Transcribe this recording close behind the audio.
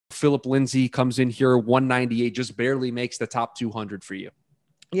Phillip Lindsay comes in here 198, just barely makes the top 200 for you.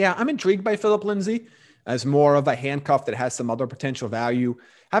 Yeah, I'm intrigued by Phillip Lindsay as more of a handcuff that has some other potential value.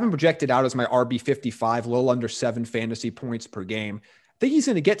 Haven't projected out as my RB 55, a little under 7 fantasy points per game. I think he's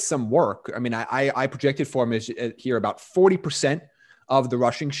going to get some work. I mean, I projected for him here about 40% of the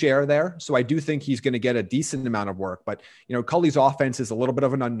rushing share there. So I do think he's going to get a decent amount of work. But, Culley's offense is a little bit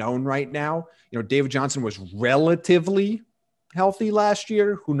of an unknown right now. David Johnson was relatively healthy last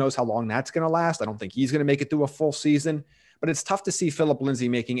year. Who knows how long that's going to last? I don't think he's going to make it through a full season. But it's tough to see Phillip Lindsay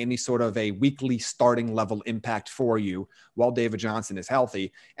making any sort of a weekly starting level impact for you while David Johnson is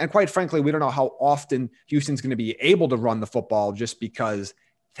healthy. And quite frankly, we don't know how often Houston's going to be able to run the football just because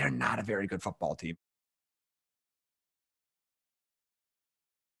they're not a very good football team.